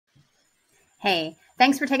Hey,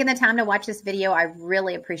 thanks for taking the time to watch this video. I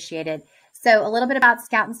really appreciate it. So a little bit about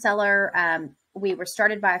Scout and Cellar. We were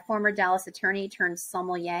started by a former Dallas attorney turned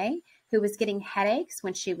sommelier who was getting headaches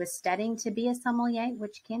when she was studying to be a sommelier,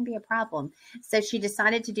 which can be a problem. So she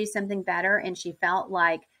decided to do something better, and she felt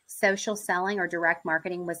like social selling or direct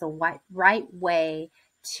marketing was the right way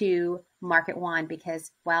to market wine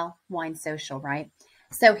because, well, wine's social, right?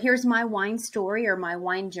 So here's my wine story or my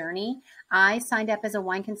wine journey. I signed up as a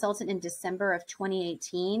wine consultant in December of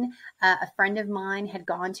 2018. A friend of mine had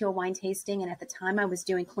gone to a wine tasting, and at the time I was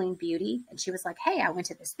doing clean beauty. And she was like, hey, I went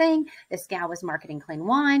to this thing. This gal was marketing clean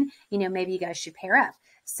wine. You know, maybe you guys should pair up.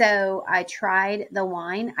 So I tried the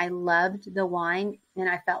wine. I loved the wine. And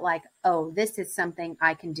I felt like, oh, this is something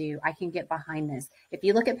I can do. I can get behind this. If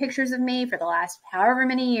you look at pictures of me for the last however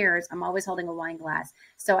many years, I'm always holding a wine glass.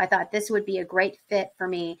 So I thought this would be a great fit for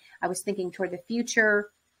me. I was thinking toward the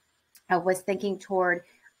future. I was thinking toward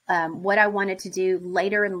what I wanted to do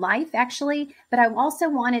later in life, actually. But I also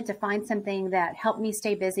wanted to find something that helped me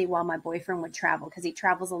stay busy while my boyfriend would travel, because he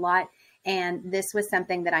travels a lot. And this was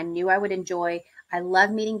something that I knew I would enjoy. I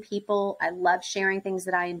love meeting people. I love sharing things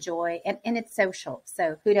that I enjoy. And it's social.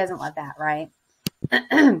 So who doesn't love that, right?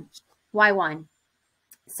 Why wine?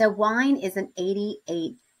 So wine is an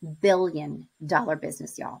 $88 billion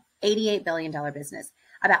business, y'all. $88 billion business.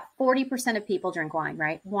 About 40% of people drink wine,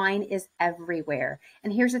 right? Wine is everywhere.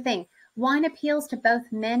 And here's the thing. Wine appeals to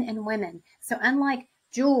both men and women. So unlike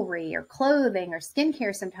jewelry or clothing or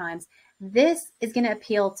skincare sometimes, this is going to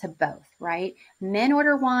appeal to both, right? Men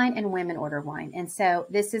order wine and women order wine. And so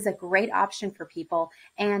this is a great option for people.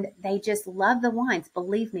 And they just love the wines.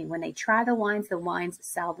 Believe me, when they try the wines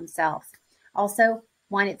sell themselves. Also,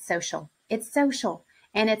 wine, it's social. It's social.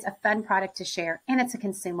 And it's a fun product to share. And it's a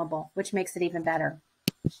consumable, which makes it even better.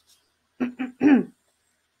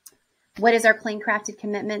 What is our clean crafted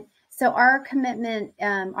commitment? So our commitment,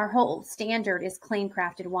 our whole standard is clean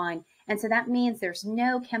crafted wine. And so that means there's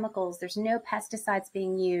no chemicals, there's no pesticides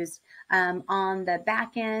being used on the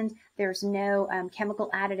back end. There's no chemical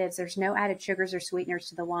additives. There's no added sugars or sweeteners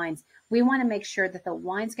to the wines. We want to make sure that the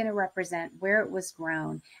wine's going to represent where it was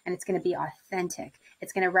grown, and it's going to be authentic.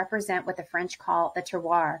 It's going to represent what the French call the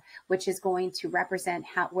terroir, which is going to represent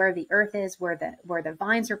where the earth is, where the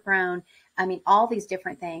vines are grown. I mean, all these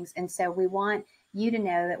different things. And so we want you to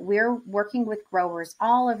know that we're working with growers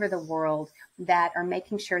all over the world that are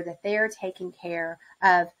making sure that they're taking care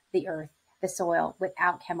of the earth, the soil,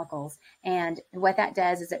 without chemicals. And what that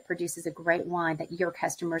does is it produces a great wine that your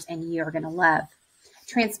customers and you are going to love.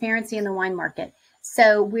 Transparency in the wine market.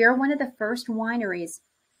 So we're one of the first wineries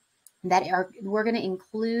that we're going to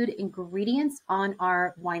include ingredients on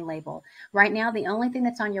our wine label. Right now, the only thing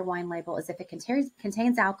that's on your wine label is if it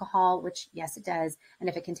contains alcohol, which yes, it does, and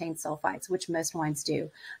if it contains sulfites, which most wines do.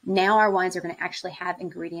 Now our wines are going to actually have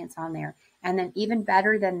ingredients on there. And then even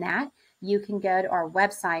better than that, you can go to our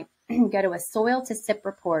website, go to a soil to sip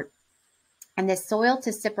report. And this soil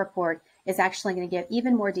to sip report is actually going to give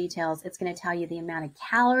even more details. It's going to tell you the amount of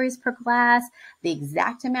calories per glass, the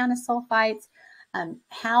exact amount of sulfites,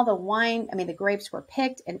 how the grapes were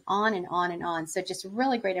picked, and on and on and on. So just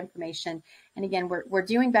really great information. And again, we're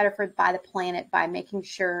doing better by the planet by making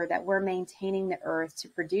sure that we're maintaining the earth to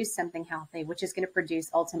produce something healthy, which is going to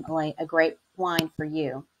produce ultimately a great wine for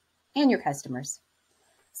you and your customers.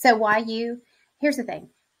 So why you? Here's the thing.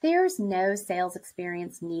 There's no sales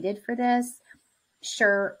experience needed for this.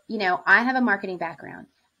 Sure, I have a marketing background,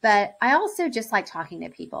 but I also just like talking to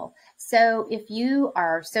people. So if you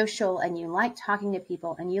are social and you like talking to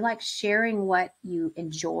people and you like sharing what you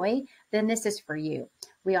enjoy, then this is for you.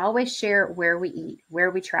 We always share where we eat,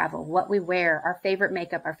 where we travel, what we wear, our favorite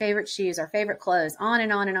makeup, our favorite shoes, our favorite clothes, on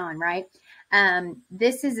and on and on, right?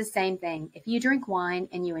 This is the same thing. If you drink wine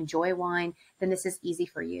and you enjoy wine, then this is easy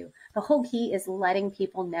for you. The whole key is letting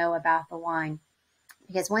people know about the wine,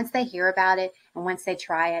 because once they hear about it and once they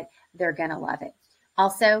try it, they're going to love it.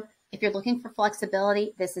 Also, if you're looking for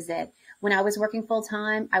flexibility, this is it. When I was working full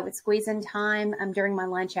time, I would squeeze in time during my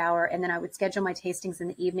lunch hour, and then I would schedule my tastings in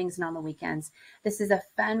the evenings and on the weekends. This is a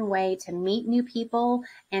fun way to meet new people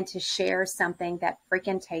and to share something that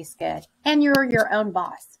freaking tastes good. And you're your own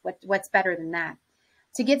boss. What's better than that?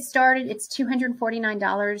 To get started, it's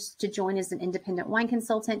 $249 to join as an independent wine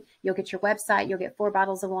consultant. You'll get your website, you'll get 4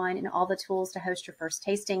 bottles of wine, and all the tools to host your first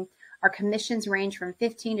tasting. Our commissions range from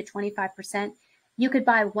 15 to 25%. You could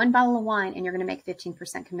buy 1 bottle of wine and you're going to make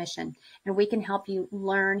 15% commission. And we can help you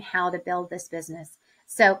learn how to build this business.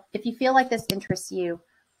 So if you feel like this interests you,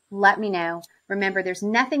 let me know. Remember, there's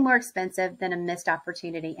nothing more expensive than a missed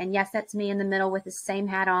opportunity. And yes, that's me in the middle with the same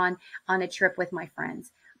hat on a trip with my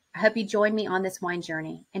friends. I hope you join me on this wine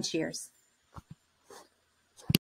journey, and cheers.